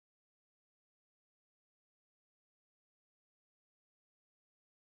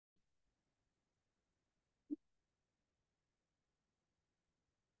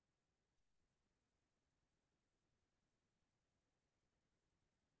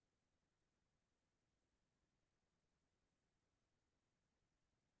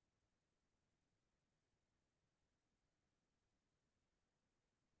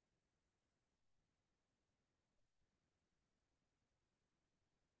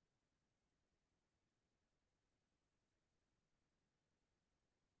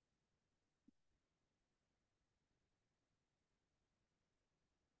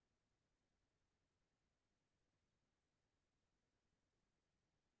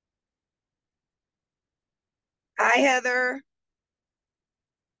Hi, Heather.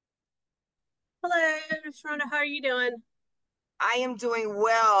 Hello, Sharonda. How are you doing? I am doing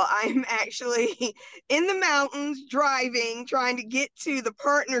well. I'm actually in the mountains driving, trying to get to the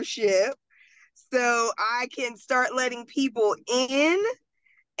partnership so I can start letting people in.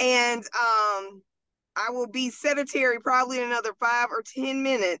 And I will be sedentary probably in another 5 or 10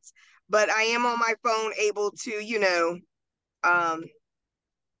 minutes, but I am on my phone able to, um,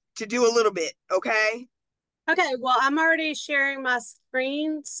 to do a little bit. Okay. Okay, well, I'm already sharing my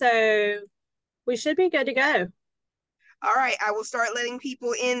screen, so we should be good to go. All right. I will start letting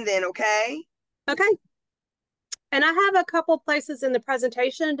people in then. Okay. Okay, and I have a couple places in the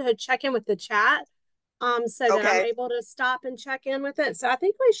presentation to check in with the chat, so that I'm Okay. able to stop and check in with it. So I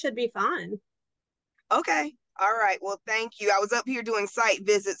think we should be fine. Okay. All right. Well, thank you. I was up here doing site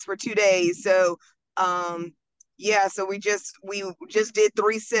visits for 2 days. So, um, yeah, so we just did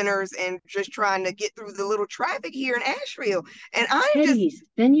three centers and just trying to get through the little traffic here in Asheville. And Head east,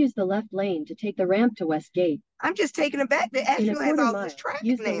 then use the left lane to take the ramp to West Gate. I'm just taken aback that In a Asheville has quarter all this mile, traffic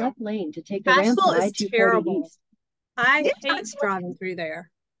use the now. left lane to take the ramp to Asheville is I-240 terrible. East. I Yeah, hate driving through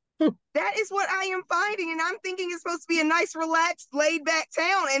there. that is what I am finding, and I'm thinking it's supposed to be a nice, relaxed, laid back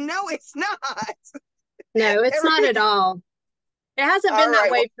town, and no, it's not. No, it's not at all. It hasn't All been that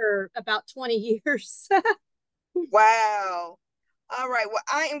right. Well, way for about 20 years. wow. All right. Well,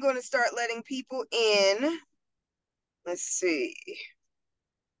 I am going to start letting people in. Let's see.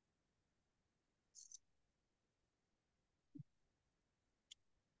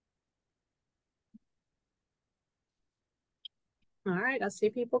 All right, I see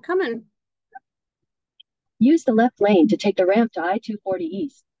people coming. Use the left lane to take the ramp to I-240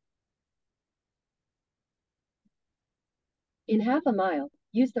 East. In half a mile,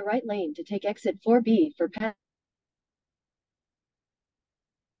 use the right lane to take exit 4B for pass.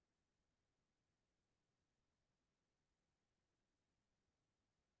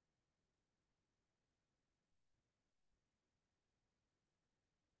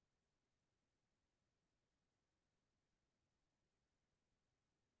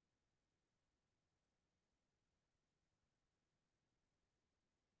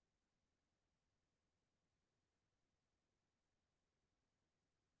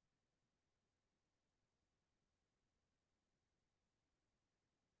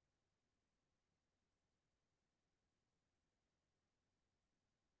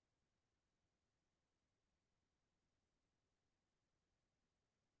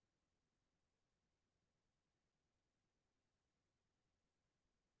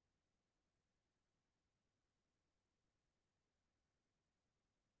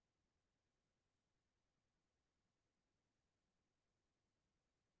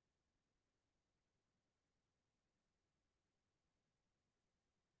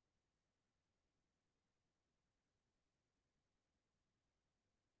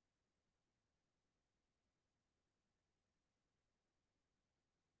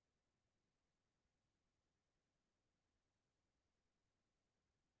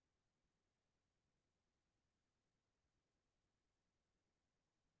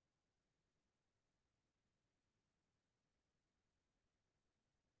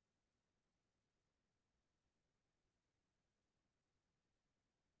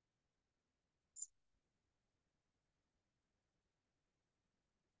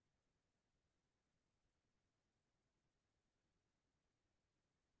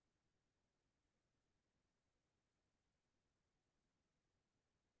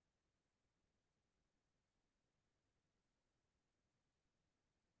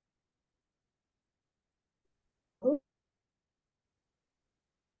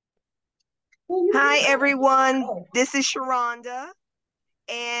 Hi, everyone. This is Sharonda,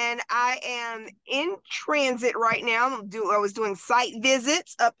 and I am in transit right now. I was doing site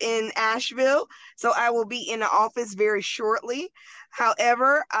visits up in Asheville, so I will be in the office very shortly.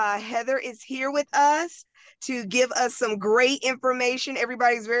 However, Heather is here with us to give us some great information.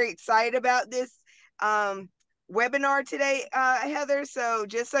 Everybody's very excited about this um, webinar today, Heather. So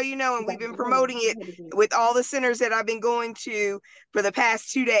just so you know, and we've been promoting it with all the centers that I've been going to for the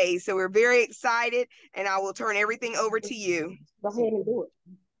past 2 days. So we're very excited, and I will turn everything over to you. Go ahead and do it.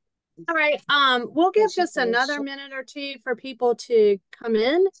 All right. We'll give just another minute or two for people to come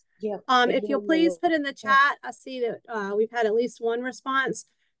in. Yeah. If you'll please put in the chat, I see that we've had at least one response.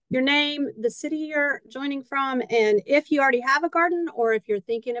 Your name, the city you're joining from, and if you already have a garden or if you're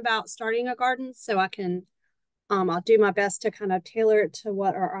thinking about starting a garden, so I can, I'll do my best to kind of tailor it to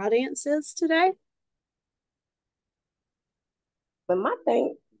what our audience is today. But my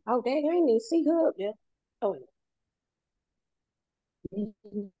thing, oh, dang, I ain't even see her up there. Oh,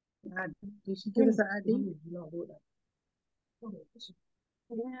 You should give us an ID.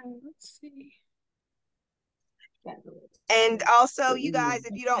 Yeah, let's see. And also, you guys,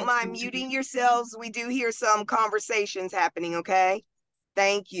 if you don't mind muting yourselves, we do hear some conversations happening, okay?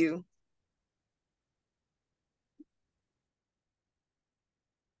 Thank you.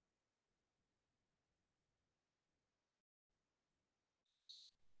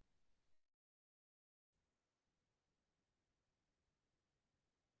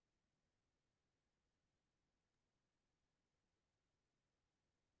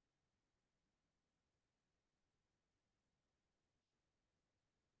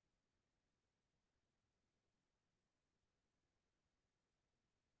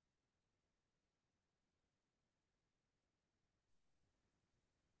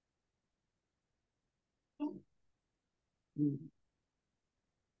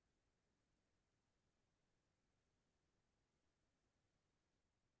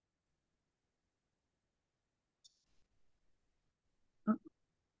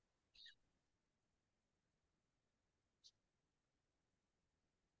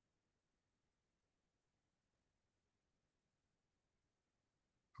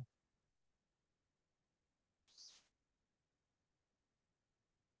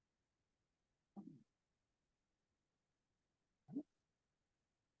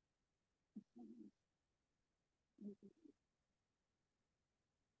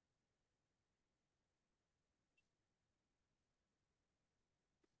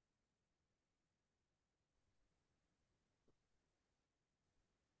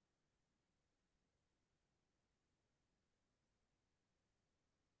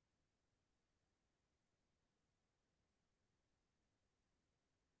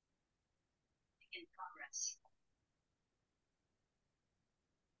 In progress.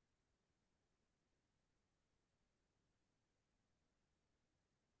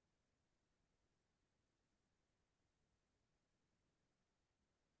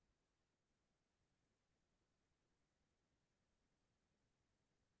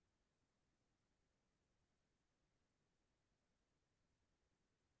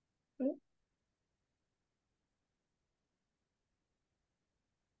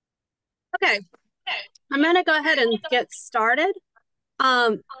 Okay, I'm gonna go ahead and get started.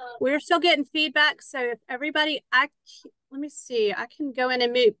 We're still getting feedback, so if everybody, let me see, I can go in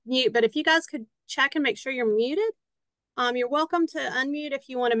and mute, but if you guys could check and make sure you're muted. You're welcome to unmute if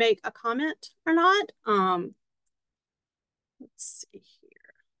you want to make a comment or not. Let's see here.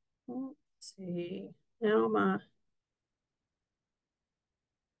 Let's see. Now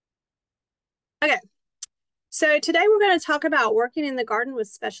okay. So today we're going to talk about working in the garden with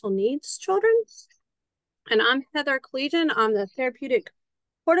special needs children. And I'm Heather Collegian. I'm the therapeutic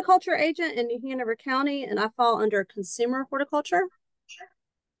horticulture agent in New Hanover County, and I fall under consumer horticulture.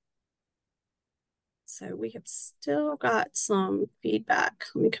 So we have still got some feedback.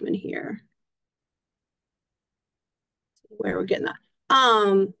 Let me come in here. Where we're getting that.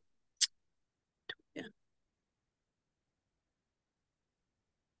 Yeah.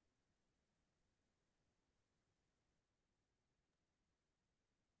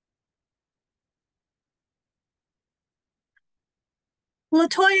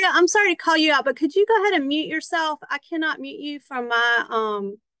 Latoya, I'm sorry to call you out, but could you go ahead and mute yourself? I cannot mute you from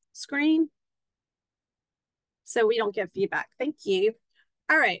my screen, so we don't get feedback. Thank you.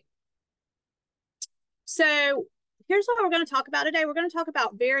 All right. So here's what we're going to talk about today. We're going to talk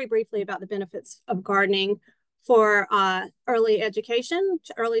about very briefly about the benefits of gardening for early education,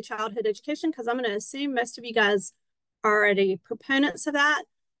 early childhood education, because I'm going to assume most of you guys are already proponents of that.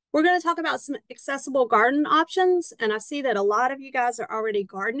 We're going to talk about some accessible garden options, and I see that a lot of you guys are already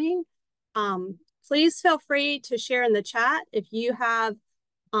gardening. Please feel free to share in the chat if you have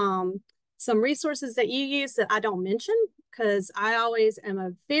some resources that you use that I don't mention, because I always am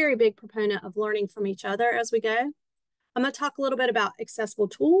a very big proponent of learning from each other as we go. I'm going to talk a little bit about accessible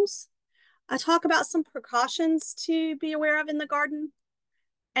tools. I talk about some precautions to be aware of in the garden.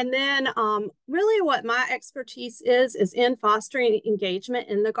 And then really what my expertise is in fostering engagement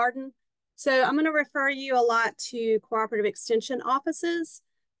in the garden. So I'm going to refer you a lot to cooperative extension offices.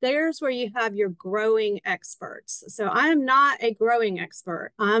 There's where you have your growing experts. So I am not a growing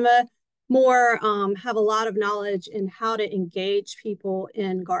expert. I'm a more have a lot of knowledge in how to engage people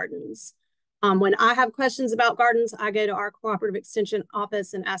in gardens. When I have questions about gardens, I go to our cooperative extension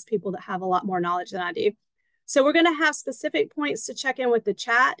office and ask people that have a lot more knowledge than I do. So we're going to have specific points to check in with the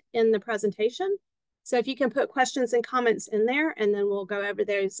chat in the presentation. So if you can put questions and comments in there, and then we'll go over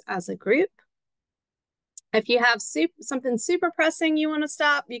those as a group. If you have something super pressing you want to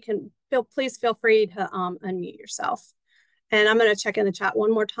stop, you can please feel free to unmute yourself. And I'm going to check in the chat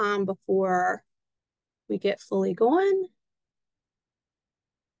one more time before we get fully going.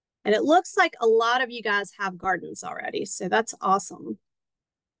 And it looks like a lot of you guys have gardens already, so that's awesome.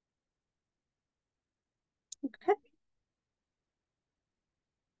 Okay.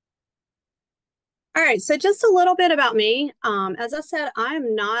 All right, so just a little bit about me. As I said, I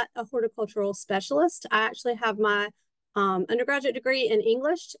am not a horticultural specialist. I actually have my undergraduate degree in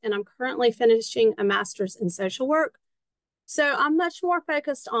English, and I'm currently finishing a master's in social work. So I'm much more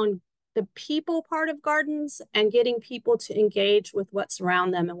focused on the people part of gardens and getting people to engage with what's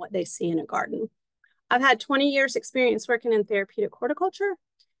around them and what they see in a garden. I've had 20 years experience working in therapeutic horticulture.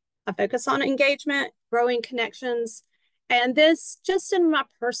 I focus on engagement, growing connections, and this just in my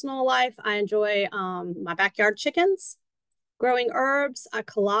personal life, I enjoy my backyard chickens, growing herbs, I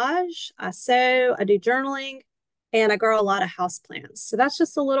collage, I sew, I do journaling, and I grow a lot of houseplants. So that's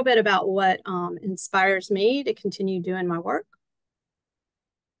just a little bit about what inspires me to continue doing my work.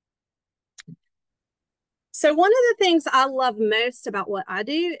 So one of the things I love most about what I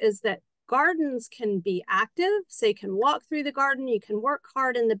do is that gardens can be active. So you can walk through the garden, you can work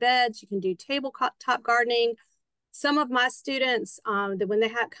hard in the beds, you can do tabletop gardening. Some of my students, when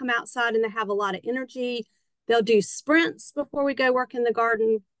they come outside and they have a lot of energy, they'll do sprints before we go work in the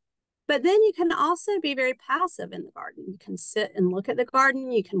garden. But then you can also be very passive in the garden. You can sit and look at the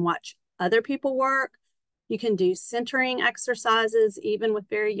garden. You can watch other people work. You can do centering exercises, even with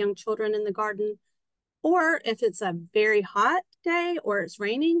very young children in the garden. Or if it's a very hot day or it's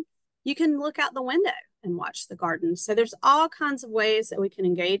raining, you can look out the window and watch the garden. So there's all kinds of ways that we can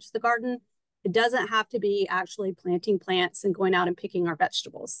engage the garden. It doesn't have to be actually planting plants and going out and picking our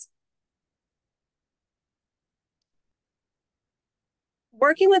vegetables.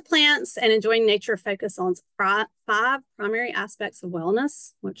 Working with plants and enjoying nature focus on 5 primary aspects of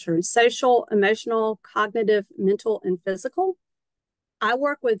wellness, which are social, emotional, cognitive, mental, and physical. I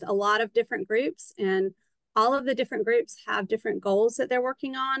work with a lot of different groups, and all of the different groups have different goals that they're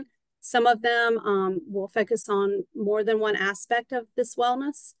working on. Some of them will focus on more than one aspect of this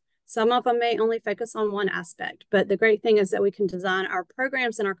wellness. Some of them may only focus on one aspect, but the great thing is that we can design our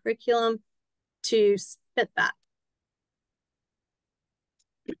programs and our curriculum to fit that.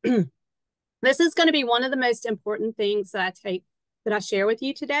 This is going to be one of the most important things that I share with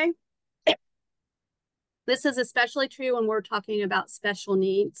you today. This is especially true when we're talking about special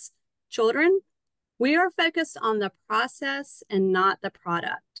needs children. We are focused on the process and not the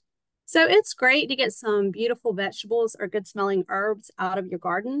product. So it's great to get some beautiful vegetables or good smelling herbs out of your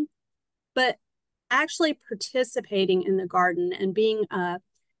garden, but actually participating in the garden and being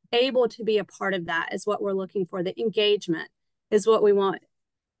able to be a part of that is what we're looking for. The engagement is what we want.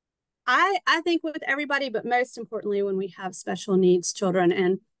 I think with everybody, but most importantly, when we have special needs children.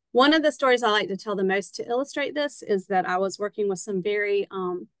 And one of the stories I like to tell the most to illustrate this is that I was working with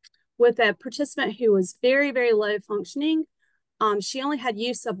with a participant who was very, very low functioning. She only had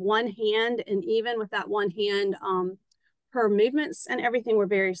use of one hand, and even with that one hand, her movements and everything were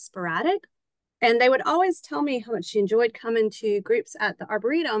very sporadic. And they would always tell me how much she enjoyed coming to groups at the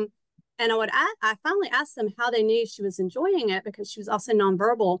Arboretum. And I finally asked them how they knew she was enjoying it, because she was also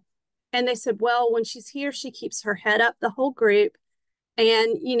nonverbal. And they said, well, when she's here, she keeps her head up the whole group.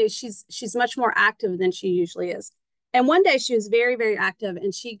 And, you know, she's much more active than she usually is. And one day she was very, very active,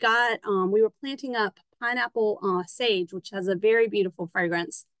 and she got, we were planting up pineapple sage, which has a very beautiful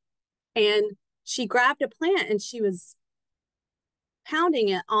fragrance. And she grabbed a plant and she was pounding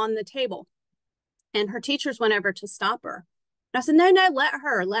it on the table. And her teachers went over to stop her. And I said,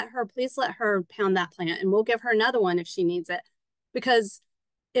 no, please let her pound that plant, and we'll give her another one if she needs it. Because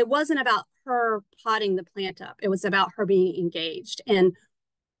it wasn't about her potting the plant up. It was about her being engaged. And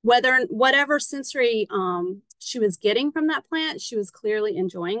whatever sensory she was getting from that plant, she was clearly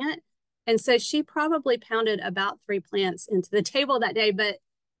enjoying it. And so she probably pounded about 3 plants into the table that day, but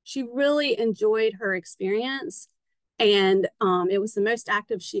she really enjoyed her experience. And it was the most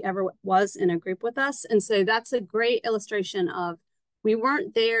active she ever was in a group with us. And so that's a great illustration of, we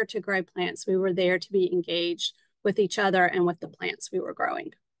weren't there to grow plants. We were there to be engaged with each other and with the plants we were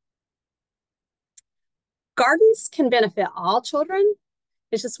growing. Gardens can benefit all children.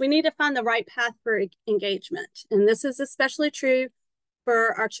 It's just we need to find the right path for engagement. And this is especially true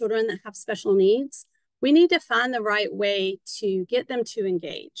for our children that have special needs. We need to find the right way to get them to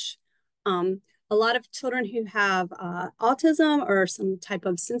engage. A lot of children who have autism or some type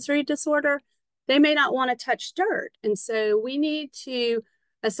of sensory disorder, they may not want to touch dirt. And so we need to,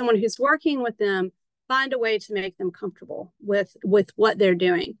 as someone who's working with them, find a way to make them comfortable with what they're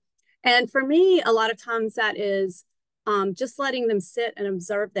doing. And for me, a lot of times that is just letting them sit and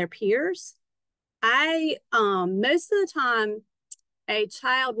observe their peers. Most of the time, a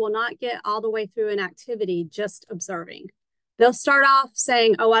child will not get all the way through an activity just observing. They'll start off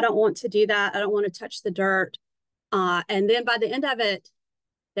saying, oh, I don't want to do that. I don't want to touch the dirt. And then by the end of it,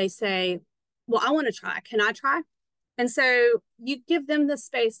 they say, well, I want to try. Can I try? And so you give them the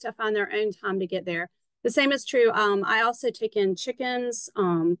space to find their own time to get there. The same is true. I also take in chickens,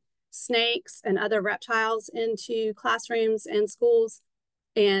 snakes, and other reptiles into classrooms and schools.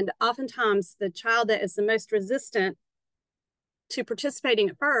 And oftentimes the child that is the most resistant to participating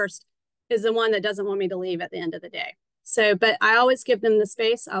at first is the one that doesn't want me to leave at the end of the day. So, but I always give them the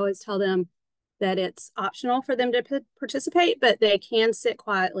space. I always tell them that it's optional for them to participate, but they can sit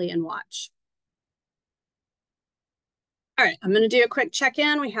quietly and watch. All right, I'm going to do a quick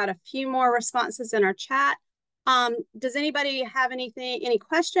check-in. We had a few more responses in our chat. Does anybody have any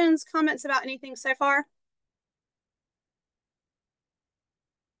questions, comments about anything so far?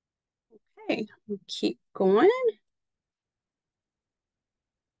 Okay, we'll keep going.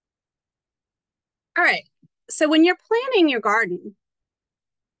 All right, so when you're planning your garden,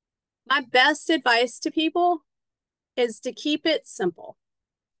 my best advice to people is to keep it simple.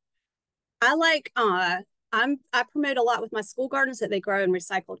 I promote a lot with my school gardens that they grow in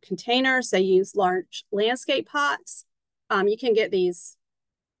recycled containers. They use large landscape pots. You can get these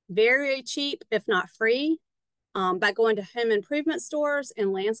very cheap, if not free, by going to home improvement stores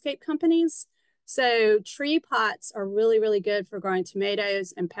and landscape companies. So tree pots are really, really good for growing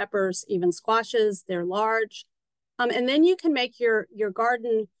tomatoes and peppers, even squashes. They're large. And then you can make your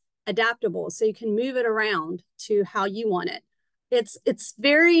garden adaptable, so you can move it around to how you want it. It's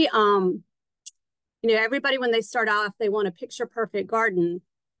very, everybody when they start off, they want a picture perfect garden.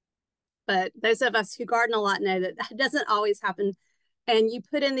 But those of us who garden a lot know that that doesn't always happen. And you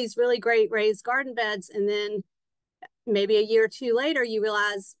put in these really great raised garden beds, and then maybe a year or two later, you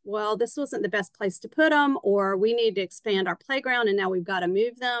realize, well, this wasn't the best place to put them, or we need to expand our playground and now we've got to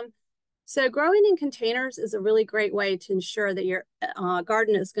move them. So growing in containers is a really great way to ensure that your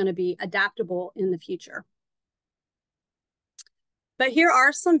garden is going to be adaptable in the future. But here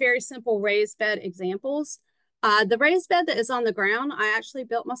are some very simple raised bed examples. The raised bed that is on the ground, I actually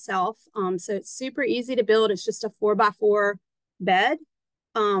built myself. So it's super easy to build. It's just a 4x4 bed.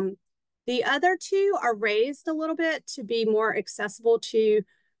 The other two are raised a little bit to be more accessible to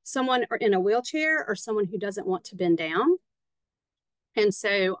someone in a wheelchair or someone who doesn't want to bend down. And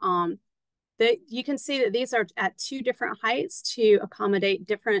so you can see that these are at two different heights to accommodate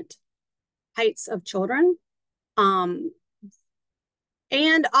different heights of children. And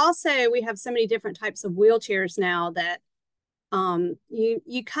also we have so many different types of wheelchairs now that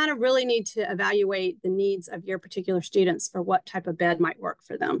you kind of really need to evaluate the needs of your particular students for what type of bed might work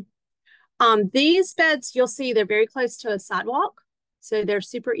for them. These beds, you'll see they're very close to a sidewalk, so they're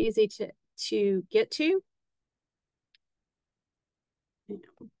super easy to get to.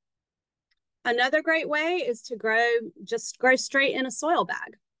 Another great way is to grow straight in a soil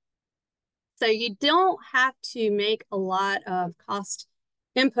bag. So you don't have to make a lot of cost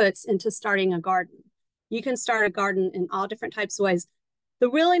inputs into starting a garden. You can start a garden in all different types of ways. The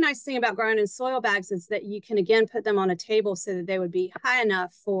really nice thing about growing in soil bags is that you can, again, put them on a table so that they would be high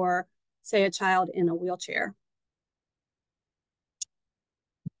enough for, say, a child in a wheelchair.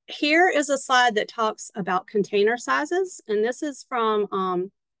 Here is a slide that talks about container sizes, and this is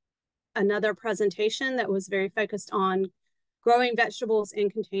from another presentation that was very focused on growing vegetables in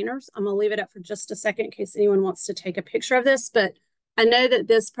containers. I'm gonna leave it up for just a second in case anyone wants to take a picture of this, but I know that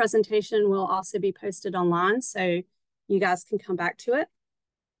this presentation will also be posted online, so you guys can come back to it.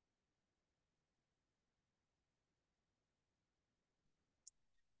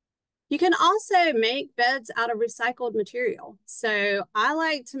 You can also make beds out of recycled material. So I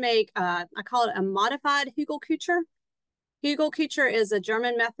like to make, I call it a modified Hügelküche. Hügelküche is a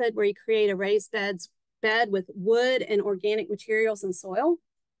German method where you create a raised bed with wood and organic materials and soil.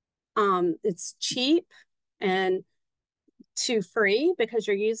 It's cheap and free because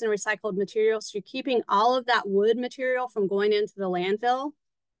you're using recycled materials. So you're keeping all of that wood material from going into the landfill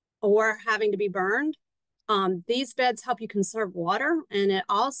or having to be burned. These beds help you conserve water, and it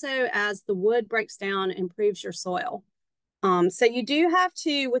also, as the wood breaks down, improves your soil. So you do have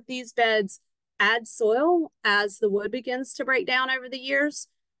to, with these beds, add soil as the wood begins to break down over the years.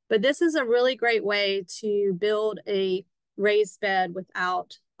 But this is a really great way to build a raised bed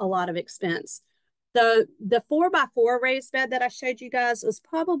without a lot of expense. The 4x4 raised bed that I showed you guys was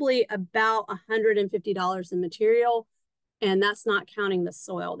probably about $150 in material, and that's not counting the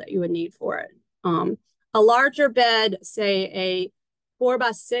soil that you would need for it. A larger bed, say a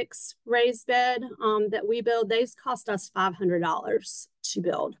 4x6 raised bed that we build, these cost us $500 to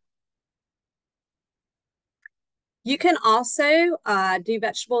build. You can also do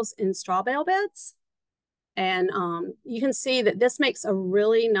vegetables in straw bale beds. And you can see that this makes a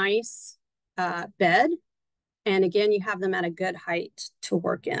really nice bed. And again, you have them at a good height to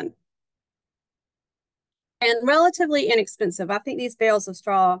work in. And relatively inexpensive. I think these bales of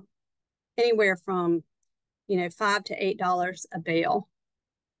straw, anywhere from, $5 to $8 a bale.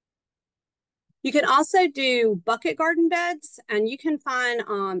 You can also do bucket garden beds, and you can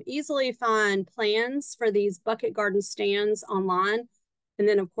easily find plans for these bucket garden stands online. And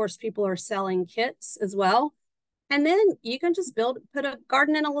then, of course, people are selling kits as well. And then you can just put a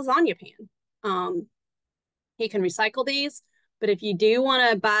garden in a lasagna pan. You can recycle these, but if you do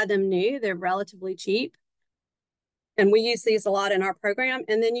want to buy them new, they're relatively cheap. And we use these a lot in our program.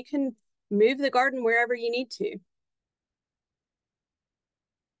 And then you can move the garden wherever you need to.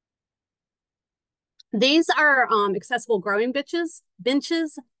 These are accessible growing benches.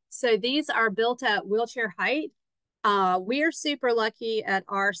 So these are built at wheelchair height. We are super lucky at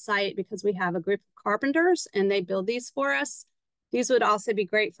our site because we have a group of carpenters and they build these for us. These would also be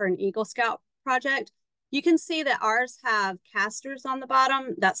great for an Eagle Scout project. You can see that ours have casters on the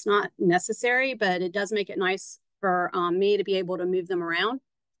bottom. That's not necessary, but it does make it nice for me to be able to move them around.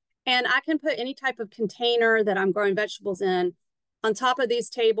 And I can put any type of container that I'm growing vegetables in on top of these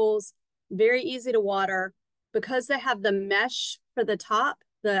tables. Very easy to water. Because they have the mesh for the top,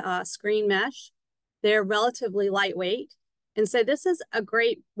 the screen mesh, they're relatively lightweight. And so this is a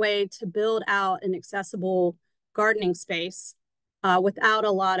great way to build out an accessible gardening space without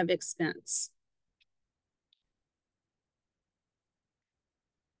a lot of expense.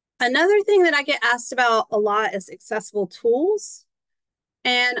 Another thing that I get asked about a lot is accessible tools.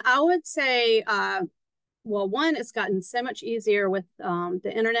 And I would say, well, one, it's gotten so much easier with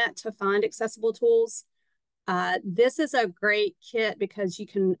the internet to find accessible tools. This is a great kit because you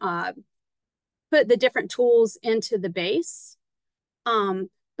can put the different tools into the base.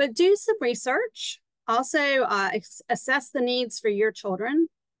 But do some research. Also, assess the needs for your children.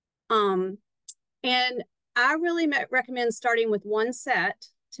 And I really recommend starting with one set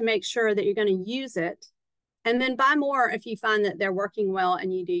to make sure that you're going to use it. And then buy more if you find that they're working well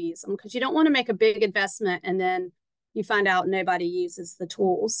and you do use them, because you don't want to make a big investment and then you find out nobody uses the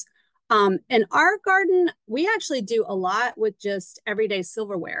tools. In our garden, we actually do a lot with just everyday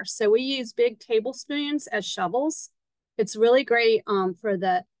silverware. So we use big tablespoons as shovels. It's really great for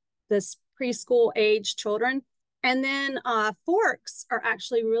this preschool age children. And then forks are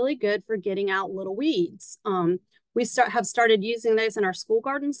actually really good for getting out little weeds. We have started using those in our school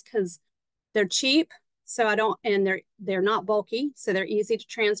gardens because they're cheap. And they're not bulky, so they're easy to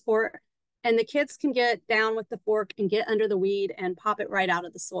transport. And the kids can get down with the fork and get under the weed and pop it right out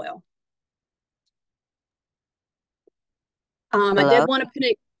of the soil. I did want to put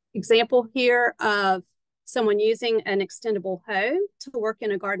an example here of someone using an extendable hoe to work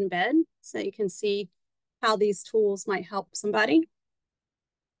in a garden bed, so you can see how these tools might help somebody.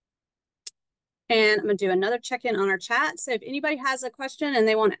 And I'm going to do another check-in on our chat. So if anybody has a question and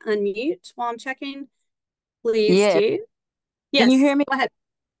they want to unmute while I'm checking, please do. Yes. Can you hear me? Go ahead.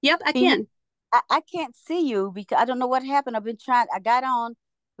 Yep, I can. I can't see you because I don't know what happened. I've been trying. I got on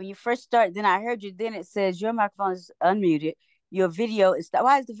when you first started. Then I heard you. Then it says your microphone is unmuted. Your video is stopped.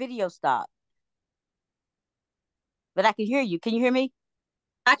 Why is the video stopped? But I can hear you. Can you hear me?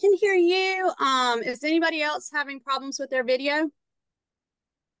 I can hear you. Is anybody else having problems with their video?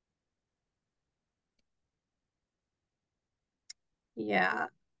 Yeah.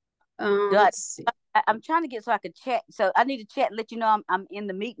 Let's see. I'm trying to get so I could chat. So I need to chat and let you know I'm in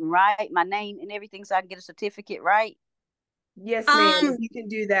the meeting, right? My name and everything, so I can get a certificate, right? Yes, ma'am. If you can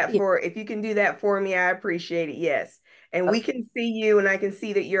do that for me, I appreciate it. Yes. And we can see you, and I can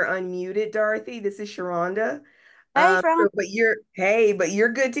see that you're unmuted, Dorothy. This is Sharonda. Hey, but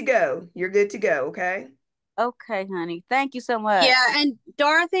you're good to go. You're good to go, okay? Okay, honey. Thank you so much. Yeah, and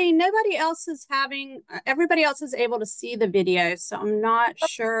Dorothy, everybody else is able to see the video, so I'm not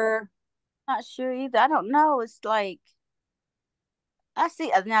sure. Not sure either. I don't know. It's like I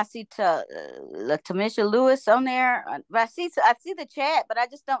see Tamisha Lewis on there, but I see the chat, but I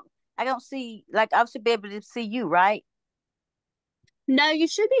don't see, like, I should be able to see you, right? No, you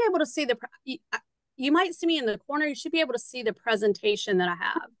should be able to see you might see me in the corner. You should be able to see the presentation that I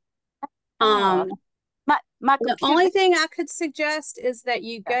have. The only thing I could suggest is that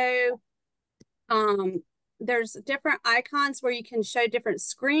you go, there's different icons where you can show different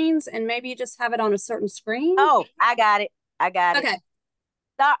screens, and maybe you just have it on a certain screen. Oh, I got it. Okay.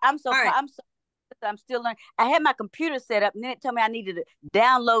 I'm so So I'm still learning. I had my computer set up, and then it told me I needed to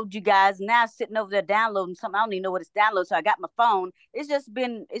download you guys. Now I'm sitting over there downloading something. I don't even know what it's downloading. So I got my phone. It's just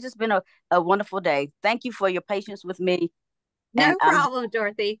been a wonderful day. Thank you for your patience with me. No problem,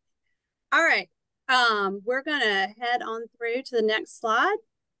 Dorothy. All right. We're gonna head on through to the next slide.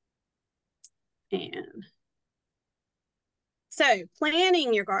 And so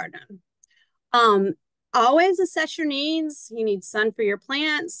planning your garden. Always assess your needs. You need sun for your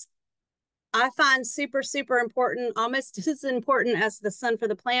plants. I find super, super important, almost as important as the sun for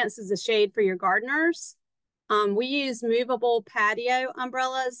the plants is the shade for your gardeners. We use movable patio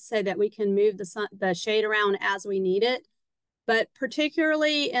umbrellas so that we can move the shade around as we need it. But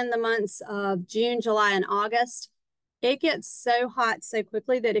particularly in the months of June, July, and August, it gets so hot so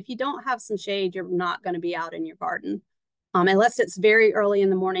quickly that if you don't have some shade, you're not going to be out in your garden, unless it's very early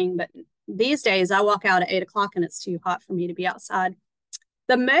in the morning. But these days, I walk out at 8 o'clock and it's too hot for me to be outside.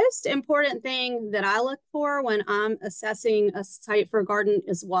 The most important thing that I look for when I'm assessing a site for a garden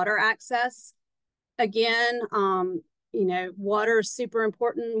is water access. Again, water is super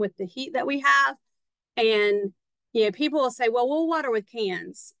important with the heat that we have. And, people will say, well, we'll water with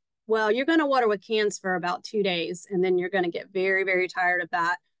cans. Well, you're going to water with cans for about 2 days, and then you're going to get very, very tired of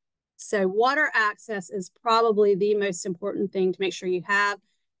that. So water access is probably the most important thing to make sure you have,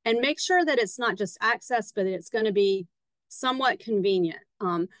 and make sure that it's not just access, but it's going to be somewhat convenient.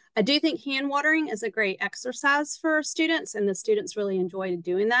 I do think hand watering is a great exercise for students, and the students really enjoy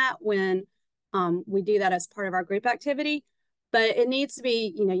doing that when we do that as part of our group activity. But it needs to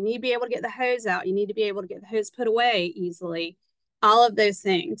be, you need to be able to get the hose out. You need to be able to get the hose put away easily, all of those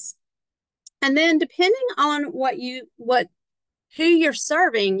things. And then depending on who you're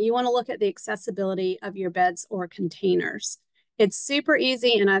serving, you want to look at the accessibility of your beds or containers. It's super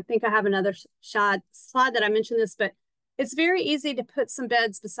easy. And I think I have another slide that I mentioned this, but it's very easy to put some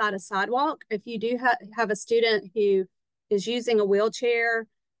beds beside a sidewalk. If you do have a student who is using a wheelchair,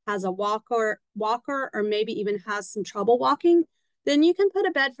 has a walker, or maybe even has some trouble walking, then you can put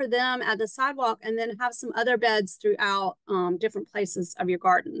a bed for them at the sidewalk and then have some other beds throughout different places of your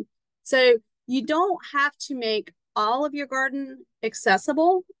garden. So you don't have to make all of your garden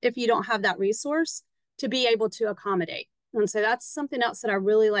accessible if you don't have that resource to be able to accommodate. And so that's something else that I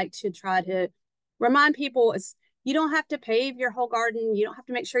really like to try to remind people is you don't have to pave your whole garden. You don't have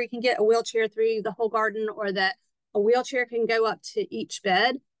to make sure you can get a wheelchair through the whole garden or that a wheelchair can go up to each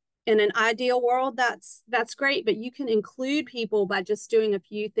bed. In an ideal world, that's great, but you can include people by just doing a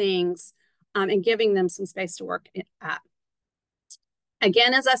few things and giving them some space to work at.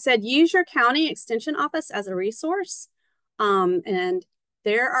 Again, as I said, use your county extension office as a resource. And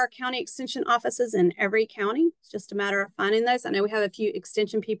there are county extension offices in every county. It's just a matter of finding those. I know we have a few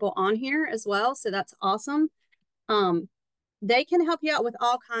extension people on here as well, so that's awesome. They can help you out with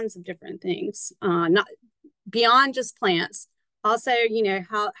all kinds of different things, not beyond just plants. Also,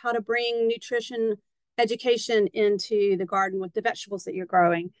 how to bring nutrition education into the garden with the vegetables that you're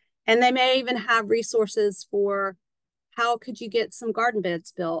growing. And they may even have resources for how could you get some garden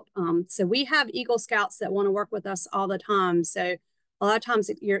beds built. So we have Eagle Scouts that want to work with us all the time. So a lot of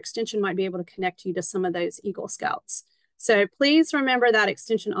times your extension might be able to connect you to some of those Eagle Scouts. So please remember that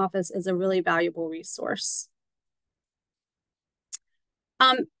extension office is a really valuable resource.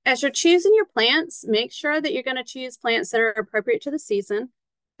 As you're choosing your plants, make sure that you're going to choose plants that are appropriate to the season.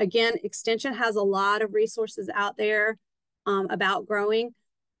 Again, Extension has a lot of resources out there about growing.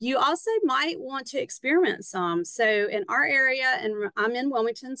 You also might want to experiment some. So in our area, and I'm in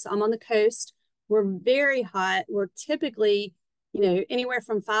Wilmington, so I'm on the coast, we're very hot. We're typically, anywhere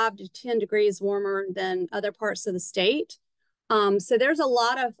from 5 to 10 degrees warmer than other parts of the state. So there's a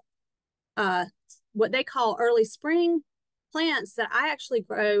lot of what they call early spring plants that I actually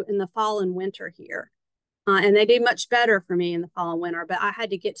grow in the fall and winter here. And they do much better for me in the fall and winter, but I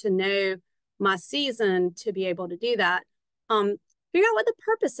had to get to know my season to be able to do that. Figure out what the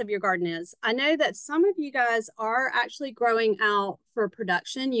purpose of your garden is. I know that some of you guys are actually growing out for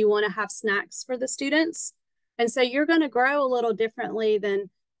production. You want to have snacks for the students. And so you're going to grow a little differently than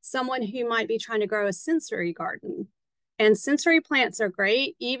someone who might be trying to grow a sensory garden. And sensory plants are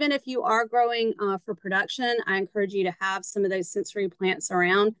great. Even if you are growing for production, I encourage you to have some of those sensory plants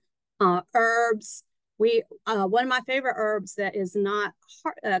around. Herbs. One of my favorite herbs that is not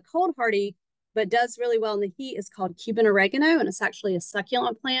cold hardy, but does really well in the heat is called Cuban oregano. And it's actually a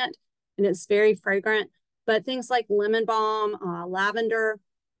succulent plant and it's very fragrant. But things like lemon balm, lavender.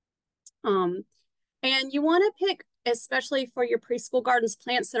 And you want to pick, especially for your preschool gardens,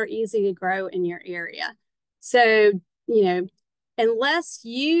 plants that are easy to grow in your area. So, unless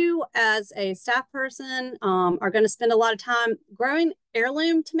you as a staff person are going to spend a lot of time growing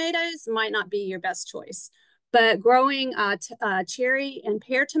heirloom tomatoes, might not be your best choice. But growing cherry and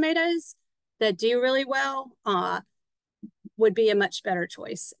pear tomatoes that do really well would be a much better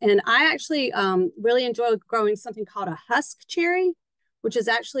choice. And I actually really enjoy growing something called a husk cherry, which is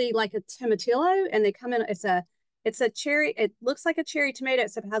actually like a tomatillo, and they come in, it's a cherry, it looks like a cherry tomato,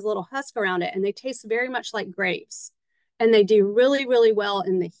 except it has a little husk around it, and they taste very much like grapes. And they do really, really well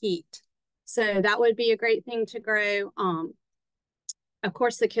in the heat. So that would be a great thing to grow. Of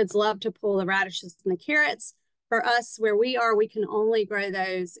course, the kids love to pull the radishes and the carrots. For us, where we are, we can only grow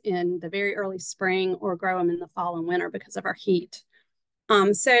those in the very early spring or grow them in the fall and winter because of our heat.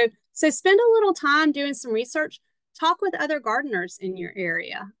 So spend a little time doing some research. Talk with other gardeners in your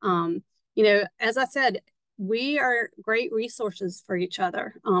area. You know, as I said, we are great resources for each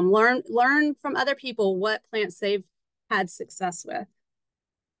other. Learn from other people what plants they've had success with.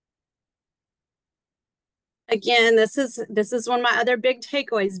 Again, this is one of my other big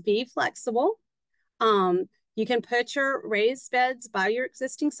takeaways. Be flexible. You can put your raised beds by your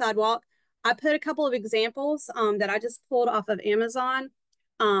existing sidewalk. I put a couple of examples that I just pulled off of Amazon.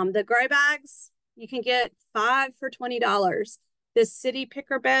 The grow bags, you can get 5 for $20. This city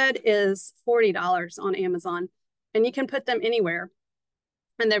picker bed is $40 on Amazon, and you can put them anywhere.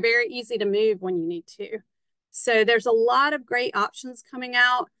 And they're very easy to move when you need to. So there's a lot of great options coming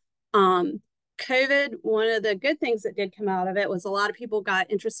out. COVID, one of the good things that did come out of it was a lot of people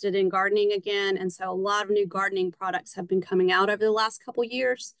got interested in gardening again. And so a lot of new gardening products have been coming out over the last couple of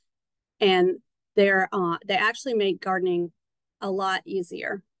years. And they actually make gardening a lot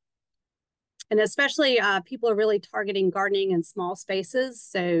easier. And especially people are really targeting gardening in small spaces.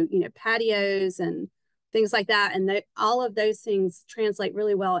 So, you know, patios and things like that. And all of those things translate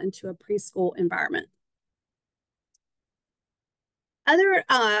really well into a preschool environment. Other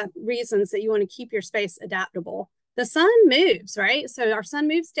reasons that you want to keep your space adaptable. The sun moves, right? So our sun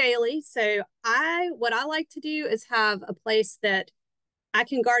moves daily. So what I like to do is have a place that I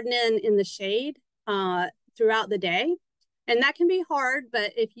can garden in the shade throughout the day. And that can be hard,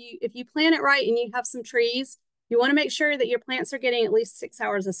 but if you plan it right and you have some trees, you want to make sure that your plants are getting at least 6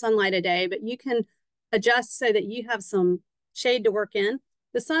 hours of sunlight a day, but you can adjust so that you have some shade to work in.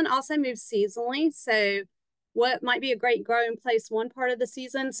 The sun also moves seasonally. So what might be a great growing place one part of the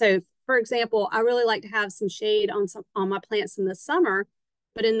season. So for example, I really like to have some shade on my plants in the summer,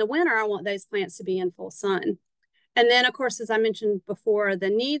 but in the winter, I want those plants to be in full sun. And then of course, as I mentioned before, the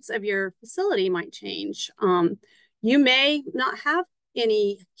needs of your facility might change. You may not have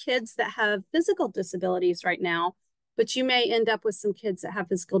any kids that have physical disabilities right now, but you may end up with some kids that have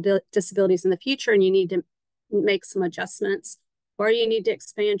physical disabilities in the future, and you need to make some adjustments, or you need to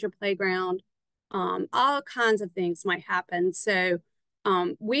expand your playground. All kinds of things might happen. So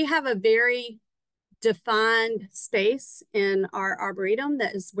we have a very defined space in our arboretum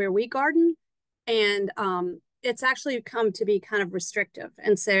that is where we garden, and it's actually come to be kind of restrictive.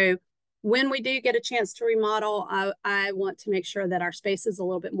 And so when we do get a chance to remodel, I want to make sure that our space is a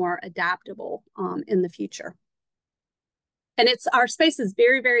little bit more adaptable in the future. And our space is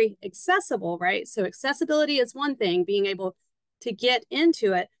very, very accessible, right? So accessibility is one thing, being able to get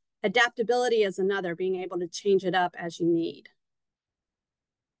into it. Adaptability is another, being able to change it up as you need.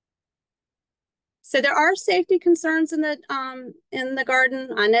 So there are safety concerns in the garden.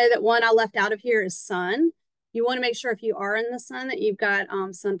 I know that one I left out of here is sun. You want to make sure if you are in the sun that you've got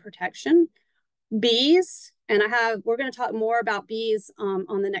sun protection. Bees, and we're going to talk more about bees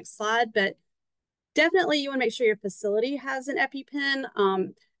on the next slide, but definitely you want to make sure your facility has an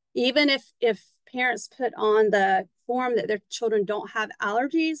EpiPen. Even if parents put on the form that their children don't have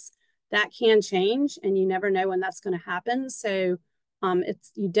allergies, that can change, and you never know when that's going to happen. So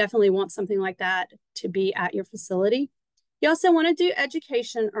you definitely want something like that to be at your facility. You also want to do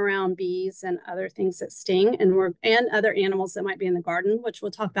education around bees and other things that sting, and other animals that might be in the garden, which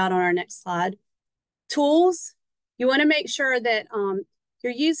we'll talk about on our next slide. Tools, you want to make sure that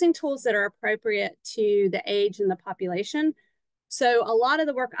you're using tools that are appropriate to the age and the population. So a lot of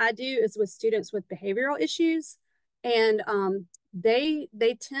the work I do is with students with behavioral issues, and they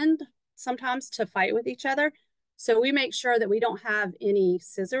tend sometimes to fight with each other. So we make sure that we don't have any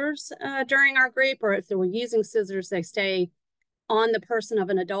scissors during our group, or if they were using scissors, they stay on the person of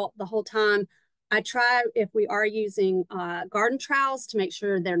an adult the whole time. I try, if we are using garden trowels, to make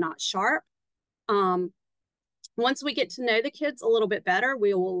sure they're not sharp. Once we get to know the kids a little bit better,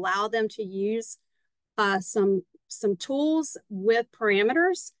 we will allow them to use some tools with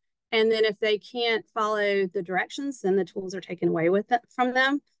parameters. And then if they can't follow the directions, then the tools are taken away from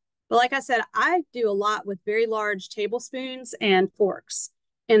them. But like I said, I do a lot with very large tablespoons and forks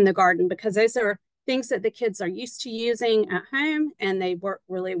in the garden because those are things that the kids are used to using at home and they work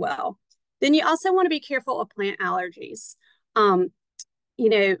really well. Then you also want to be careful of plant allergies. You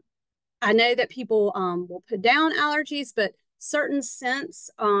know, I know that people will put down allergies, but certain scents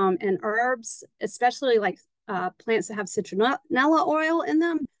and herbs, especially like plants that have citronella oil in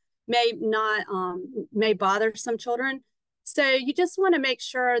them, may bother some children. So you just want to make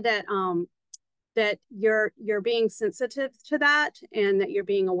sure that that you're being sensitive to that and that you're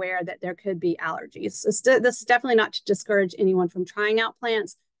being aware that there could be allergies. So this is definitely not to discourage anyone from trying out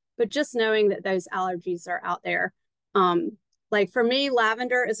plants, but just knowing that those allergies are out there. Like for me,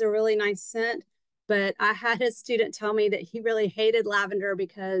 lavender is a really nice scent, but I had a student tell me that he really hated lavender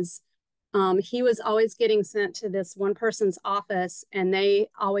because he was always getting sent to this one person's office and they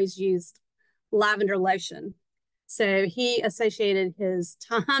always used lavender lotion. So he associated his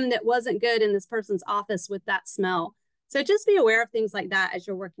time that wasn't good in this person's office with that smell. So just be aware of things like that as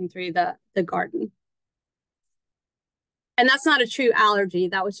you're working through the garden. And that's not a true allergy.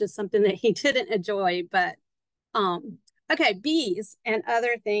 That was just something that he didn't enjoy. But okay, bees and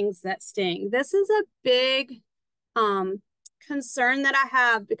other things that sting. This is a big concern that I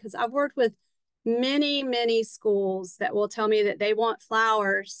have because I've worked with many schools that will tell me that they want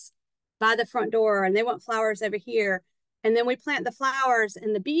flowers by the front door and they want flowers over here. And then we plant the flowers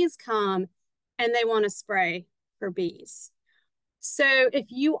and the bees come and they want to spray for bees. So if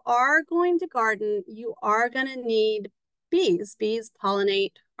you are going to garden, you are going to need bees. Bees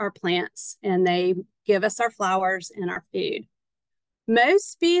pollinate our plants and they give us our flowers and our food.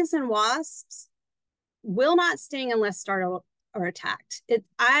 Most bees and wasps will not sting unless startled or attacked.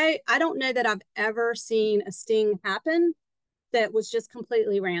 I don't know that I've ever seen a sting happen that was just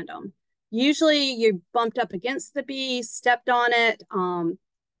completely random. Usually you bumped up against the bee, stepped on it,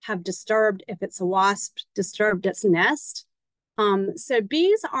 have disturbed, if it's a wasp, disturbed its nest. So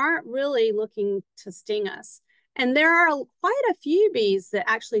bees aren't really looking to sting us. And there are quite a few bees that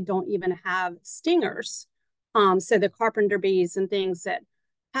actually don't even have stingers. So the carpenter bees and things that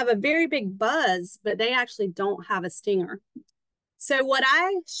have a very big buzz, but they actually don't have a stinger. So what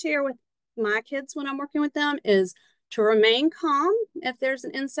I share with my kids when I'm working with them is to remain calm if there's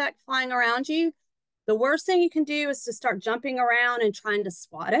an insect flying around you. The worst thing you can do is to start jumping around and trying to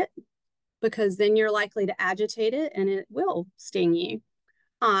swat it because then you're likely to agitate it and it will sting you.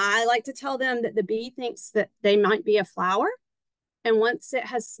 I like to tell them that the bee thinks that they might be a flower. And once it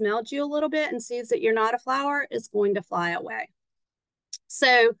has smelled you a little bit and sees that you're not a flower, it's going to fly away.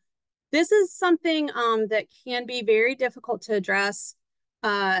 So this is something that can be very difficult to address.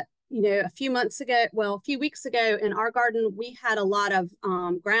 You know, a few weeks ago in our garden, we had a lot of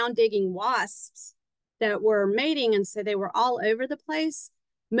ground digging wasps that were mating. And so they were all over the place.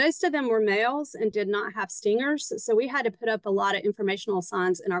 Most of them were males and did not have stingers. So we had to put up a lot of informational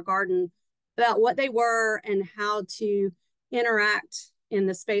signs in our garden about what they were and how to interact in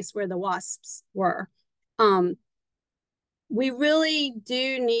the space where the wasps were. We really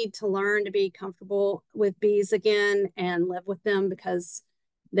do need to learn to be comfortable with bees again and live with them because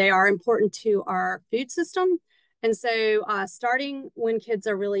they are important to our food system. And so starting when kids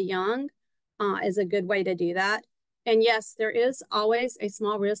are really young is a good way to do that. And yes, there is always a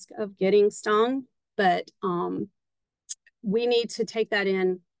small risk of getting stung, but we need to take that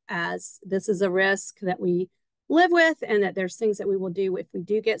in as this is a risk that we live with and that there's things that we will do if we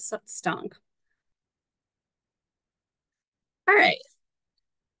do get stung. All right,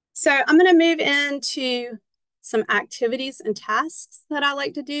 so I'm going to move into some activities and tasks that I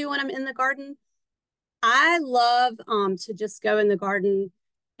like to do when I'm in the garden. I love to just go in the garden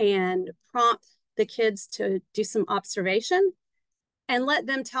and prompt the kids to do some observation and let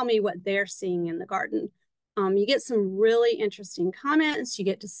them tell me what they're seeing in the garden. You get some really interesting comments. You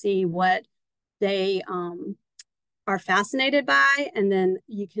get to see what they are fascinated by, and then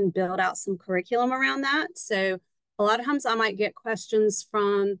you can build out some curriculum around that. So a lot of times I might get questions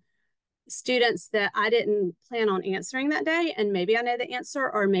from students that I didn't plan on answering that day, and maybe I know the answer,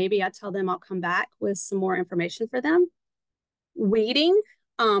 or maybe I tell them I'll come back with some more information for them. Weeding,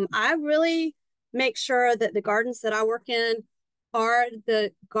 I really make sure that the gardens that I work in are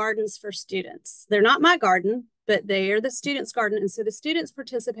the gardens for students. They're not my garden, but they are the students' garden. And so the students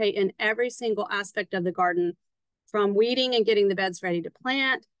participate in every single aspect of the garden, from weeding and getting the beds ready to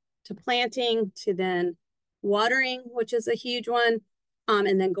plant, to planting, to then watering, which is a huge one.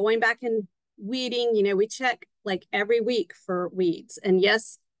 And then going back and weeding, you know, we check like every week for weeds. And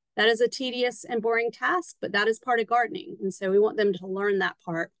yes, that is a tedious and boring task, but that is part of gardening. And so we want them to learn that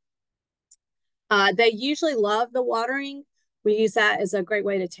part. They usually love the watering. We use that as a great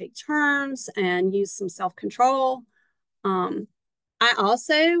way to take turns and use some self-control. I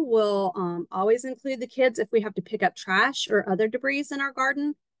also will always include the kids if we have to pick up trash or other debris in our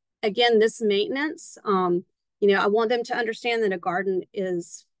garden. Again, this maintenance, you know, I want them to understand that a garden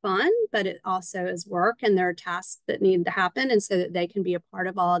is fun, but it also is work and there are tasks that need to happen, and so that they can be a part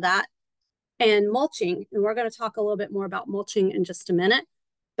of all of that. And mulching, and we're going to talk a little bit more about mulching in just a minute,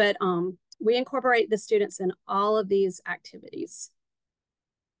 but we incorporate the students in all of these activities.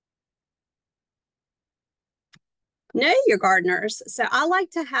 Know your gardeners. So I like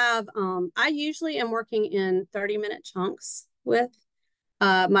to have, I usually am working in 30-minute chunks with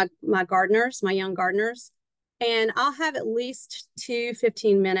my gardeners, my young gardeners, and I'll have at least 2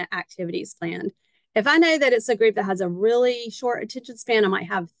 15-minute activities planned. If I know that it's a group that has a really short attention span, I might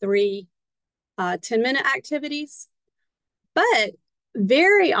have 3 10-minute activities. But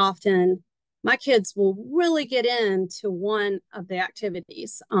very often, my kids will really get into one of the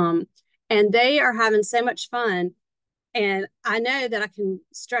activities, and they are having so much fun. And I know that I can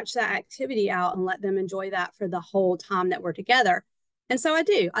stretch that activity out and let them enjoy that for the whole time that we're together. And so I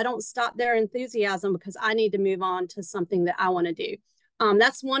do. I don't stop their enthusiasm because I need to move on to something that I want to do.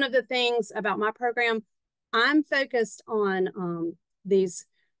 That's one of the things about my program. I'm focused on these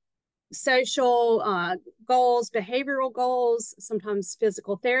social goals, behavioral goals, sometimes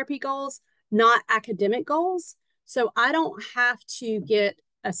physical therapy goals, not academic goals. So I don't have to get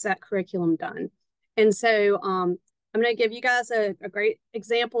a set curriculum done. And so I'm going to give you guys a great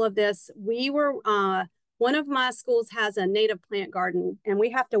example of this. We were, one of my schools has a native plant garden, and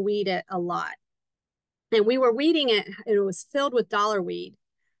we have to weed it a lot. And we were weeding it, and it was filled with dollarweed.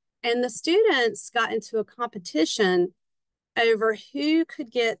 And the students got into a competition over who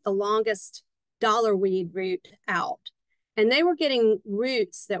could get the longest dollarweed root out. And they were getting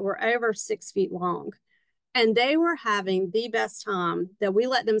roots that were over 6 feet long. And they were having the best time that we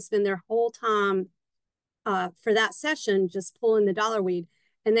let them spend their whole time for that session just pulling the dollarweed.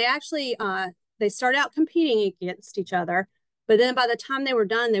 And they actually, they started out competing against each other. But then by the time they were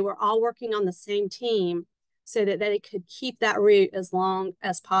done, they were all working on the same team so that they could keep that root as long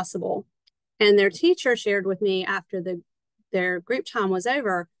as possible. And their teacher shared with me after their group time was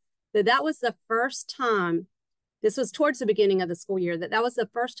over that was the first time, this was towards the beginning of the school year, that was the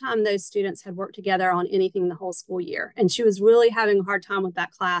first time those students had worked together on anything the whole school year. And she was really having a hard time with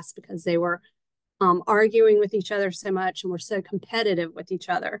that class because they were arguing with each other so much and were so competitive with each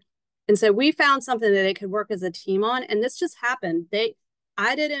other. And so we found something that they could work as a team on. And this just happened.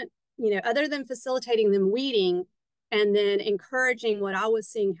 I didn't, you know, other than facilitating them weeding and then encouraging what I was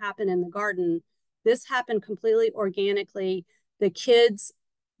seeing happen in the garden, this happened completely organically. The kids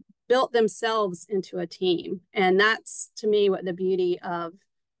built themselves into a team. And that's, to me, what the beauty of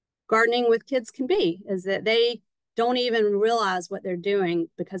gardening with kids can be, is that they don't even realize what they're doing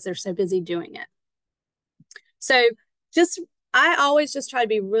because they're so busy doing it. So I always just try to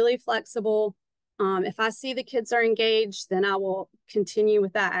be really flexible. If I see the kids are engaged, then I will continue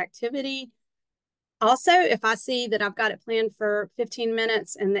with that activity. Also, if I see that I've got it planned for 15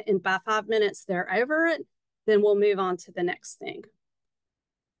 minutes and by 5 minutes they're over it, then we'll move on to the next thing.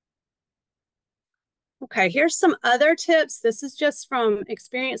 Okay, here's some other tips. This is just from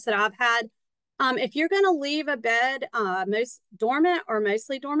experience that I've had. If you're going to leave a bed most dormant or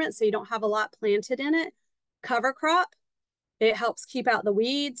mostly dormant, so you don't have a lot planted in it, cover crop. It helps keep out the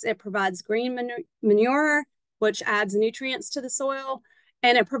weeds. It provides green manure, which adds nutrients to the soil.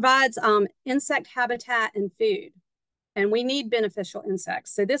 And it provides insect habitat and food. And we need beneficial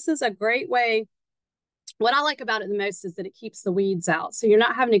insects. So this is a great way. What I like about it the most is that it keeps the weeds out. So you're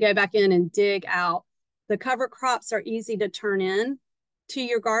not having to go back in and dig out. The cover crops are easy to turn in to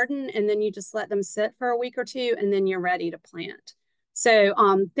your garden, and then you just let them sit for a week or two, and then you're ready to plant. So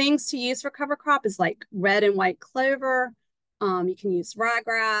things to use for cover crop is like red and white clover. You can use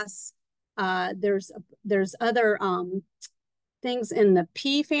ryegrass. There's other things in the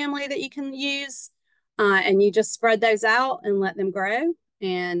pea family that you can use, and you just spread those out and let them grow,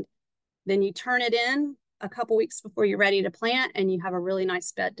 and then you turn it in a couple weeks before you're ready to plant, and you have a really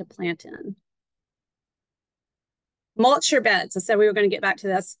nice bed to plant in. Mulch your beds. I said we were going to get back to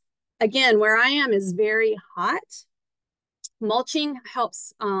this. Again, where I am is very hot. Mulching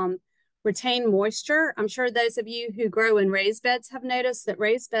helps retain moisture. I'm sure those of you who grow in raised beds have noticed that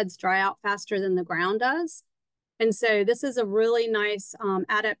raised beds dry out faster than the ground does. And so this is a really nice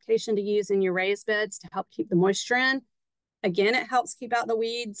adaptation to use in your raised beds to help keep the moisture in. Again, it helps keep out the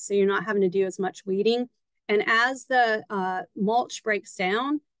weeds, so you're not having to do as much weeding. And as the mulch breaks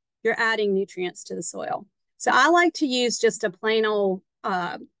down, you're adding nutrients to the soil. So I like to use just a plain old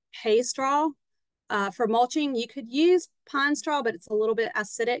hay straw. For mulching, you could use pine straw, but it's a little bit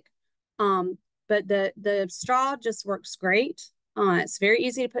acidic. But the straw just works great. It's very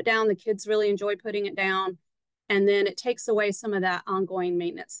easy to put down. The kids really enjoy putting it down. And then it takes away some of that ongoing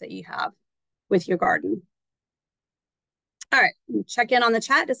maintenance that you have with your garden. All right, check in on the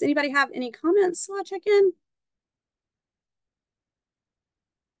chat. Does anybody have any comments while I check in?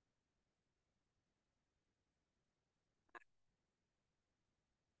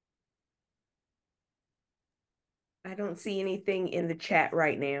 I don't see anything in the chat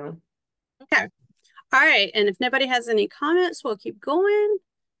right now. Okay. All right. And if nobody has any comments, we'll keep going.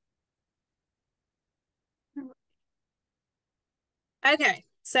 Okay.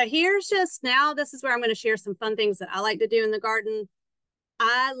 So here's just now, this is where I'm going to share some fun things that I like to do in the garden.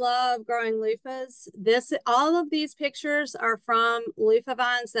 I love growing loofahs. All of these pictures are from loofah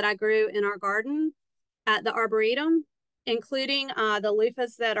vines that I grew in our garden at the Arboretum, including the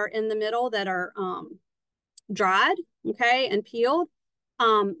loofahs that are in the middle that are dried, okay, and peeled.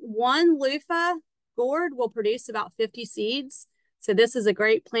 One loofah gourd will produce about 50 seeds. So this is a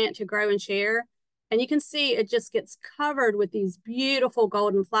great plant to grow and share. And you can see it just gets covered with these beautiful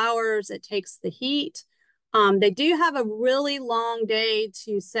golden flowers. It takes the heat. They do have a really long day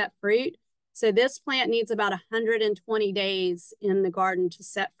to set fruit. So this plant needs about 120 days in the garden to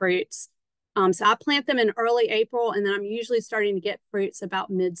set fruits. So I plant them in early April, and then I'm usually starting to get fruits about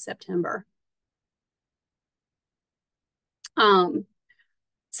mid-September.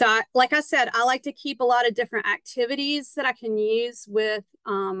 Like I said, I like to keep a lot of different activities that I can use with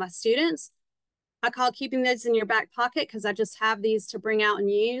my students. I call keeping those in your back pocket because I just have these to bring out and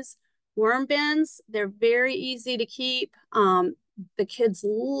use. Worm bins, they're very easy to keep. The kids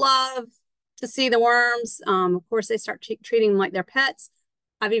love to see the worms. Of course, they start treating them like their pets.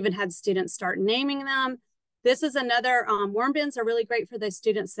 I've even had students start naming them. This is another, worm bins are really great for those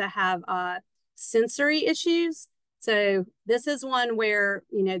students that have sensory issues. So this is one where,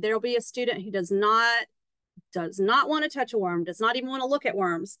 you know, there'll be a student who does not want to touch a worm, does not even want to look at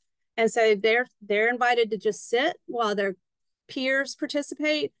worms. And so they're invited to just sit while their peers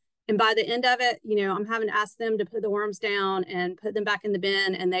participate. And by the end of it, you know, I'm having to ask them to put the worms down and put them back in the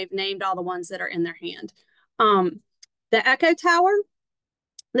bin, and they've named all the ones that are in their hand. The Echo Tower,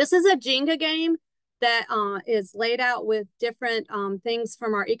 this is a Jenga game that is laid out with different things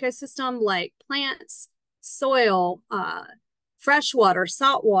from our ecosystem, like plants, soil, freshwater,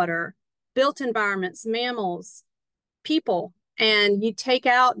 saltwater, built environments, mammals, people. And you take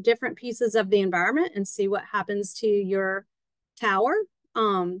out different pieces of the environment and see what happens to your tower.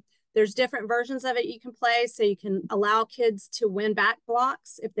 There's different versions of it you can play, so you can allow kids to win back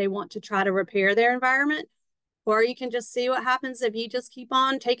blocks if they want to try to repair their environment, or you can just see what happens if you just keep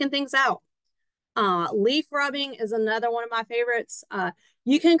on taking things out. Leaf rubbing is another one of my favorites.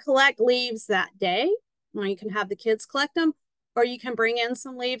 You can collect leaves that day, or you can have the kids collect them, or you can bring in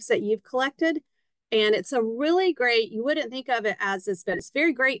some leaves that you've collected. And it's a really great, you wouldn't think of it as this, but it's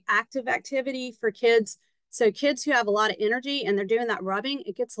very great active activity for kids. So kids who have a lot of energy and they're doing that rubbing,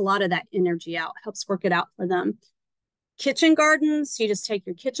 it gets a lot of that energy out, helps work it out for them. Kitchen gardens, you just take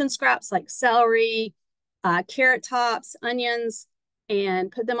your kitchen scraps like celery, carrot tops, onions,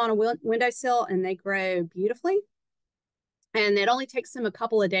 and put them on a windowsill, and they grow beautifully. And it only takes them a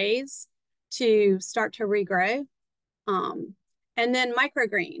couple of days to start to regrow. And then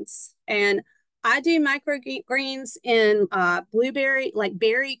microgreens. And I do microgreens in blueberry, like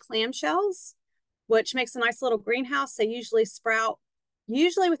berry clamshells, which makes a nice little greenhouse. They usually sprout,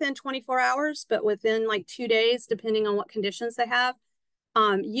 usually within 24 hours, but within like 2 days, depending on what conditions they have.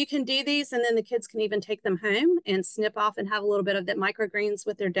 You can do these, and then the kids can even take them home and snip off and have a little bit of that microgreens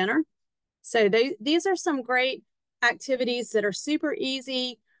with their dinner. So these are some great activities that are super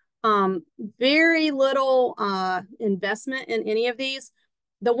easy. Very little investment in any of these.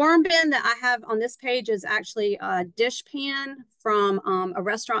 The worm bin that I have on this page is actually a dish pan from a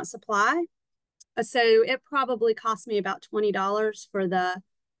restaurant supply. So it probably cost me about $20 for the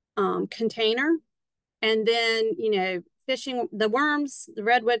container. And then, you know, fishing, the worms, the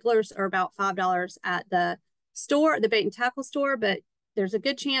red wigglers are about $5 at the store, the bait and tackle store, but there's a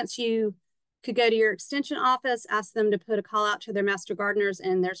good chance you could go to your extension office, ask them to put a call out to their master gardeners,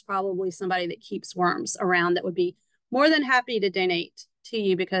 and there's probably somebody that keeps worms around that would be more than happy to donate to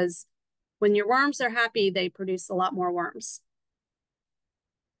you, because when your worms are happy, they produce a lot more worms.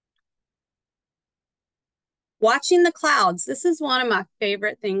 Watching the clouds. This is one of my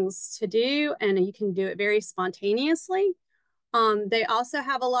favorite things to do, and you can do it very spontaneously. They also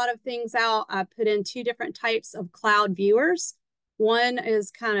have a lot of things out. I put in 2 different types of cloud viewers. One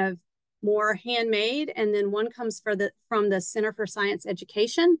is kind of more handmade, and then one comes from the Center for Science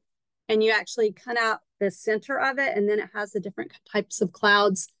Education. and you actually cut out the center of it, and then it has the different types of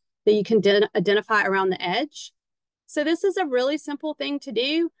clouds that you can identify around the edge. So this is a really simple thing to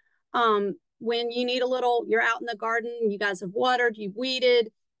do. When you need you're out in the garden, you guys have watered, you've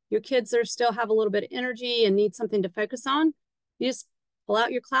weeded, your kids still have a little bit of energy and need something to focus on, you just pull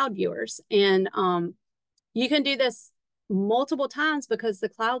out your cloud viewers. And you can do this multiple times because the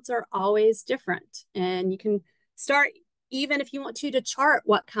clouds are always different. And you can start, even if you want to chart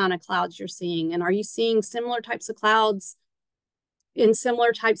what kind of clouds you're seeing. And are you seeing similar types of clouds in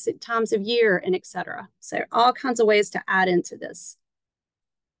similar times of year, and etc. So all kinds of ways to add into this.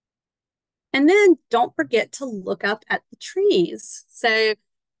 And then don't forget to look up at the trees. So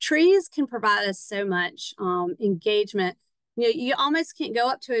trees can provide us so much engagement. You almost can't go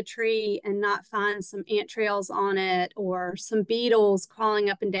up to a tree and not find some ant trails on it, or some beetles crawling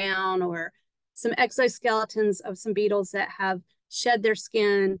up and down, or some exoskeletons of some beetles that have shed their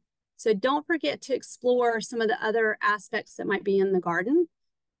skin. So don't forget to explore some of the other aspects that might be in the garden.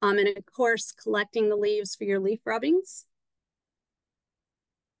 And of course, collecting the leaves for your leaf rubbings.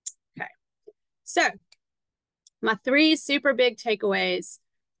 Okay, so my 3 super big takeaways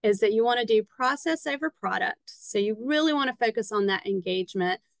is that you want to do process over product. So you really want to focus on that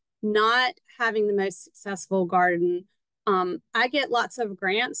engagement, not having the most successful garden. I get lots of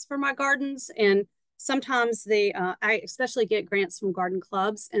grants for my gardens, and sometimes I especially get grants from garden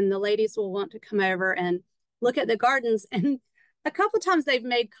clubs, and the ladies will want to come over and look at the gardens. And a couple of times they've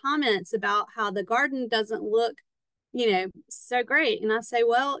made comments about how the garden doesn't look, so great. And I say,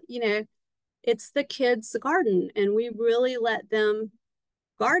 well, it's the kids' garden, and we really let them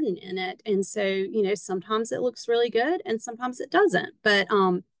garden in it. And so, sometimes it looks really good and sometimes it doesn't, but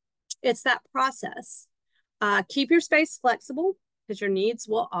it's that process. Keep your space flexible because your needs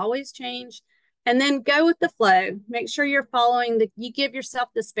will always change, and then go with the flow. Make sure you're you give yourself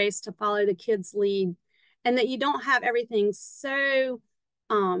the space to follow the kids' lead, and that you don't have everything so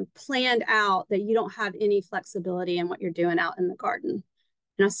planned out that you don't have any flexibility in what you're doing out in the garden.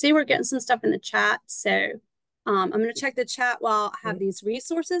 And I see we're getting some stuff in the chat. So I'm going to check the chat while I have these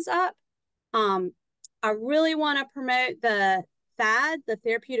resources up. I really want to promote the THAD, the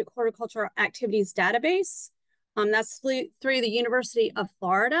Therapeutic Horticultural Activities Database. That's through the University of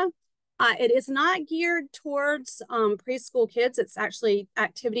Florida. It is not geared towards preschool kids. It's actually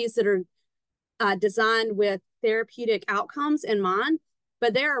activities that are designed with therapeutic outcomes in mind,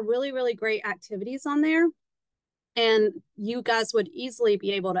 but there are really, really great activities on there. And you guys would easily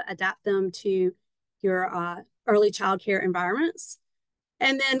be able to adapt them to your early childcare environments.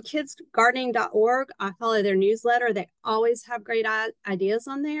 And then kidsgardening.org, I follow their newsletter. They always have great ideas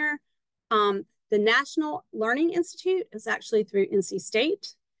on there. The National Learning Institute is actually through NC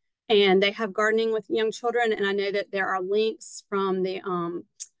State, and they have gardening with young children. And I know that there are links from the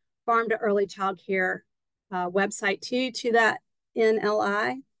Farm to Early Childcare website to that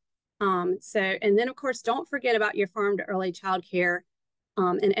NLI. And then of course, don't forget about your Farm to Early Childcare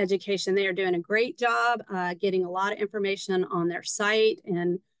and education. They are doing a great job getting a lot of information on their site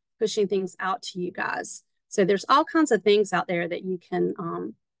and pushing things out to you guys. So there's all kinds of things out there that you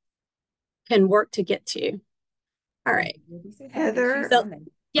can work to get to. All right. Heather,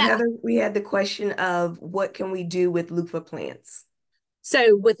 yeah. Heather, we had the question of what can we do with loofah plants?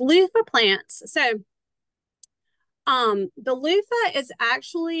 So with loofah plants, the loofah is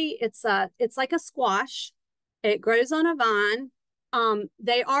actually, it's like a squash. It grows on a vine.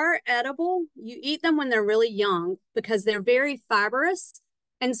 They are edible. You eat them when they're really young because they're very fibrous.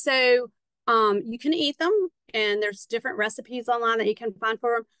 And so you can eat them, and there's different recipes online that you can find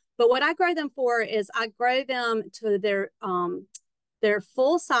for them. But what I grow them for is I grow them to their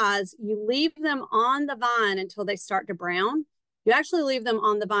full size. You leave them on the vine until they start to brown. You actually leave them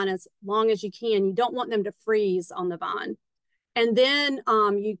on the vine as long as you can. You don't want them to freeze on the vine. And then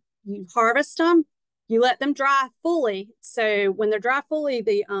you harvest them. You let them dry fully. So when they're dry fully,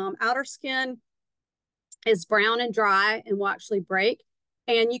 the outer skin is brown and dry and will actually break.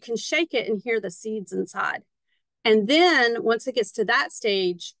 And you can shake it and hear the seeds inside. And then once it gets to that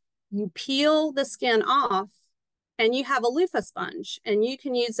stage, you peel the skin off and you have a loofah sponge. And you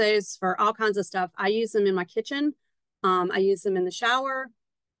can use those for all kinds of stuff. I use them in my kitchen. I use them in the shower.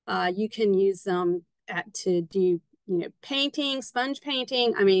 You can use them to do, painting, sponge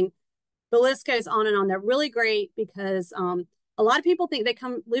painting. I mean, the list goes on and on. They're really great because a lot of people think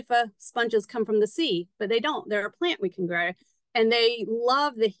loofah sponges come from the sea, but they don't. They're a plant we can grow, and they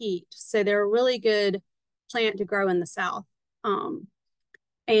love the heat. So they're a really good plant to grow in the South.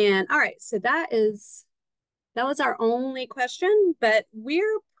 And all right, so that was our only question, but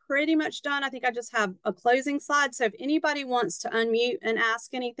we're pretty much done. I think I just have a closing slide. So if anybody wants to unmute and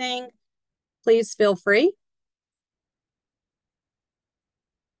ask anything, please feel free.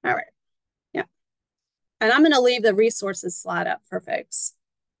 All right. Yeah. And I'm going to leave the resources slide up for folks.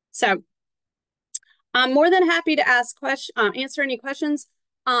 So I'm more than happy to answer any questions.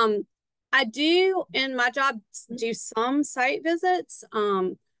 I do, in my job, do some site visits.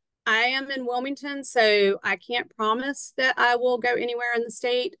 I am in Wilmington, so I can't promise that I will go anywhere in the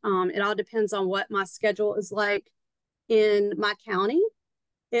state. It all depends on what my schedule is like in my county.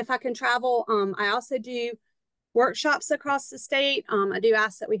 If I can travel, I also do workshops across the state. I do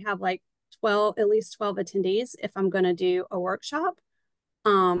ask that we have like at least 12 attendees if I'm going to do a workshop.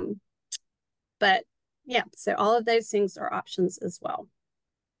 But yeah, so all of those things are options as well.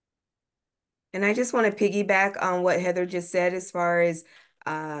 And I just want to piggyback on what Heather just said as far as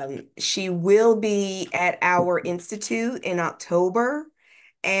she will be at our institute in October.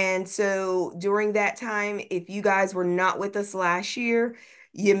 And so during that time, if you guys were not with us last year,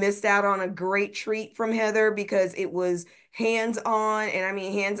 you missed out on a great treat from Heather because it was hands-on, and I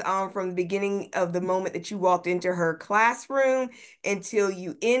mean hands-on from the beginning of the moment that you walked into her classroom until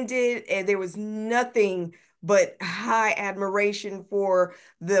you ended, and there was nothing but high admiration for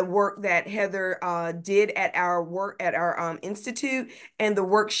the work that Heather did at our institute, and the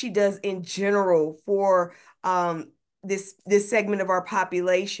work she does in general for this segment of our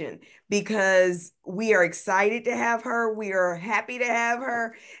population, because we are excited to have her. We are happy to have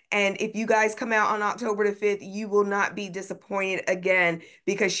her. And if you guys come out on October the 5th, you will not be disappointed again,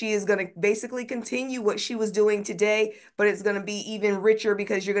 because she is going to basically continue what she was doing today, but it's going to be even richer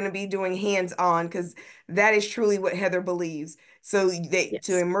because you're going to be doing hands-on, because that is truly what Heather believes. So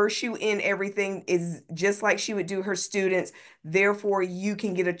to immerse you in everything is just like she would do her students. Therefore, you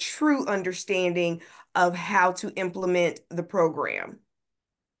can get a true understanding of how to implement the program.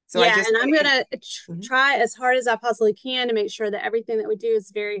 So yeah, and I'm going to try as hard as I possibly can to make sure that everything that we do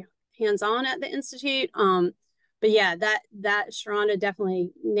is very hands-on at the Institute. But yeah, that Sharonda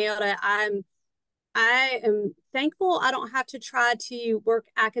definitely nailed it. I am thankful I don't have to try to work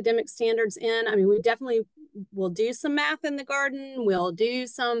academic standards in. I mean, we definitely will do some math in the garden. We'll do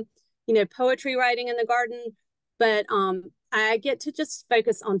some, poetry writing in the garden. But I get to just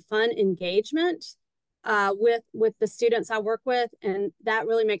focus on fun engagement with the students I work with. And that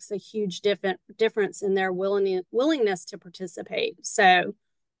really makes a huge difference in their willingness to participate. So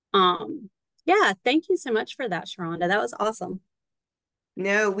yeah, thank you so much for that, Sharonda. That was awesome.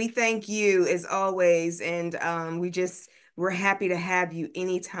 No, we thank you as always, and we're happy to have you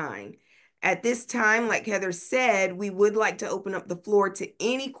anytime. At this time, like Heather said, we would like to open up the floor to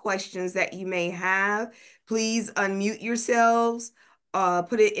any questions that you may have. Please unmute yourselves,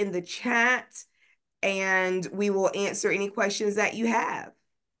 put it in the chat, and we will answer any questions that you have.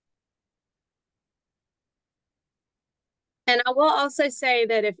 And I will also say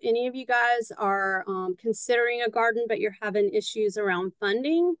that if any of you guys are considering a garden, but you're having issues around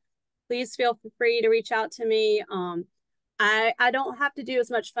funding, please feel free to reach out to me. I don't have to do as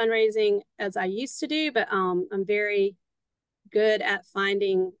much fundraising as I used to do, but I'm very good at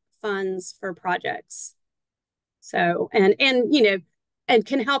finding funds for projects. So, and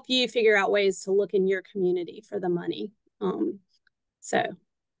can help you figure out ways to look in your community for the money. So.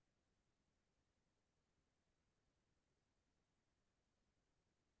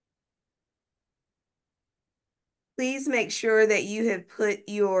 Please make sure that you have put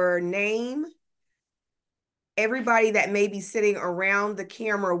your name. Everybody that may be sitting around the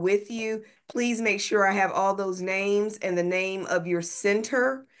camera with you, please make sure I have all those names and the name of your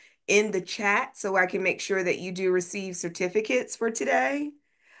center in the chat so I can make sure that you do receive certificates for today.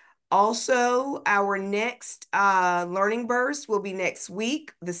 Also, our next Learning Burst will be next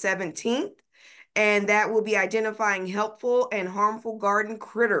week, the 17th, and that will be identifying helpful and harmful garden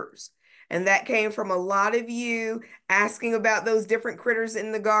critters. And that came from a lot of you asking about those different critters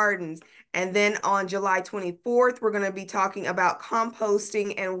in the gardens. And then on July 24th, we're going to be talking about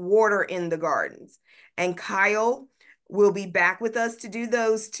composting and water in the gardens. And Kyle will be back with us to do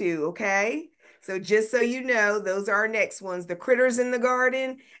those two, okay? So just so you know, those are our next ones, the critters in the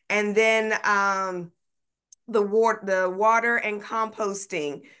garden, and then the water and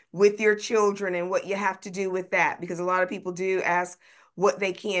composting with your children and what you have to do with that, because a lot of people do ask what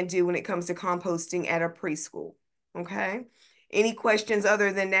they can do when it comes to composting at a preschool. Okay. Any questions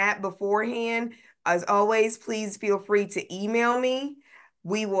other than that beforehand? As always, please feel free to email me.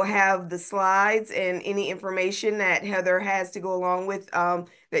 We will have the slides and any information that Heather has to go along with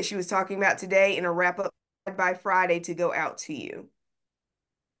that she was talking about today in a wrap up by Friday to go out to you.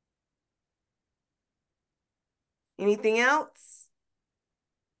 Anything else?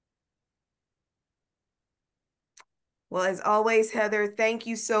 Well, as always, Heather, thank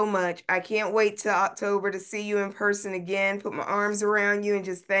you so much. I can't wait till October to see you in person again, put my arms around you and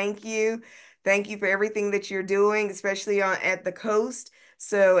just thank you. Thank you for everything that you're doing, especially at the coast.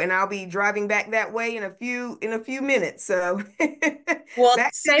 So, and I'll be driving back that way in a few minutes. So, Well,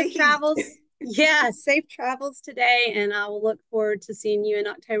 back to the safe heat. travels. Yeah, safe travels today. And I will look forward to seeing you in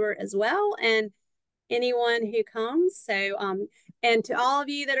October as well. And anyone who comes. So, and to all of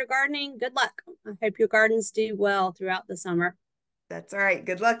you that are gardening, good luck. I hope your gardens do well throughout the summer. That's all right.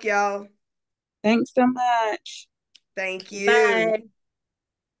 Good luck, y'all. Thanks so much. Thank you. Bye.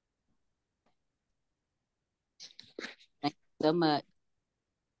 Thank you so much.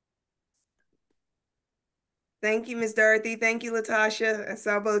 Thank you, Miss Dorothy. Thank you, Latasha. I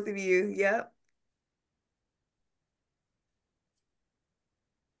saw both of you. Yep.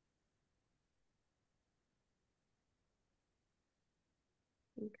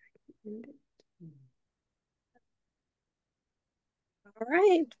 All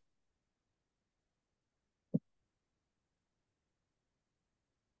right.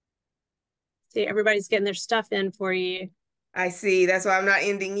 See, everybody's getting their stuff in for you. I see. That's why I'm not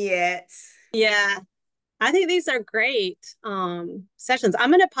ending yet. Yeah. I think these are great sessions. I'm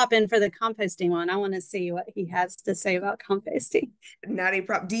going to pop in for the composting one. I want to see what he has to say about composting. Not a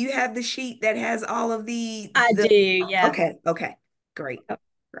problem. Do you have the sheet that has all of the? I do, yeah. Okay. Okay. Great. Yep.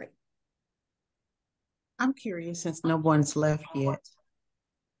 Great. I'm curious, since no one's left yet,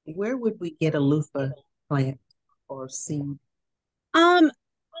 where would we get a loofah plant or seed?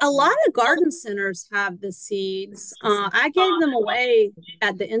 A lot of garden centers have the seeds. I gave them away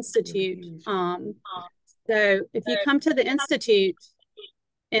at the Institute. So if you come to the Institute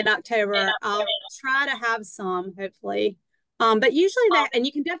in October, I'll try to have some, hopefully. But usually and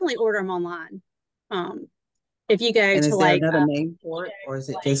you can definitely order them online. If you go And to is there another name for it, or is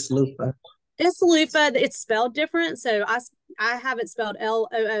it just loofah? It's loofah. It's spelled different. So I have it spelled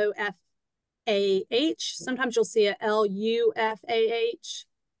LOOFAH. Sometimes you'll see it LUFAH.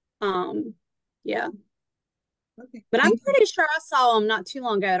 Yeah. Okay. But I'm pretty sure I saw them not too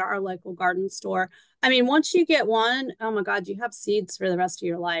long ago at our local garden store. I mean, once you get one, oh my God, you have seeds for the rest of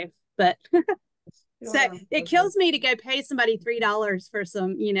your life. But so it kills me to go pay somebody $3 for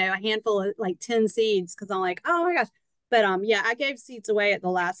some, a handful of like 10 seeds because I'm like, oh my gosh. But yeah, I gave seeds away at the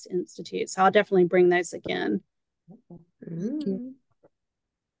last Institute, so I'll definitely bring those again. Mm.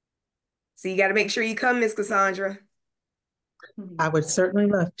 So you got to make sure you come, Miss Cassandra. I would certainly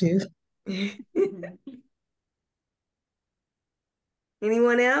love to.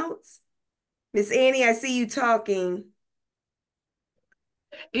 Anyone else? Miss Annie, I see you talking.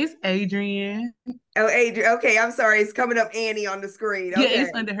 It's Adrian. Oh, Adrian. Okay, I'm sorry. It's coming up Annie on the screen. Okay. Yeah,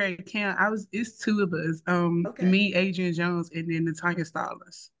 it's under her account. It's two of us. Okay. Me, Adrian Jones, and then Natanya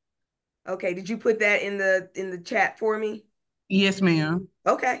Stallers. Okay. Did you put that in the chat for me? Yes, ma'am.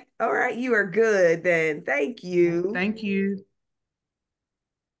 Okay. All right. You are good then. Thank you. Thank you.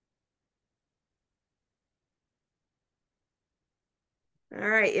 All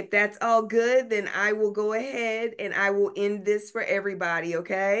right. If that's all good, then I will go ahead and I will end this for everybody.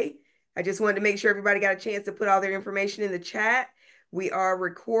 Okay. I just wanted to make sure everybody got a chance to put all their information in the chat. We are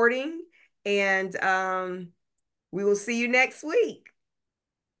recording and we will see you next week.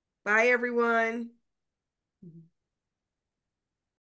 Bye, everyone.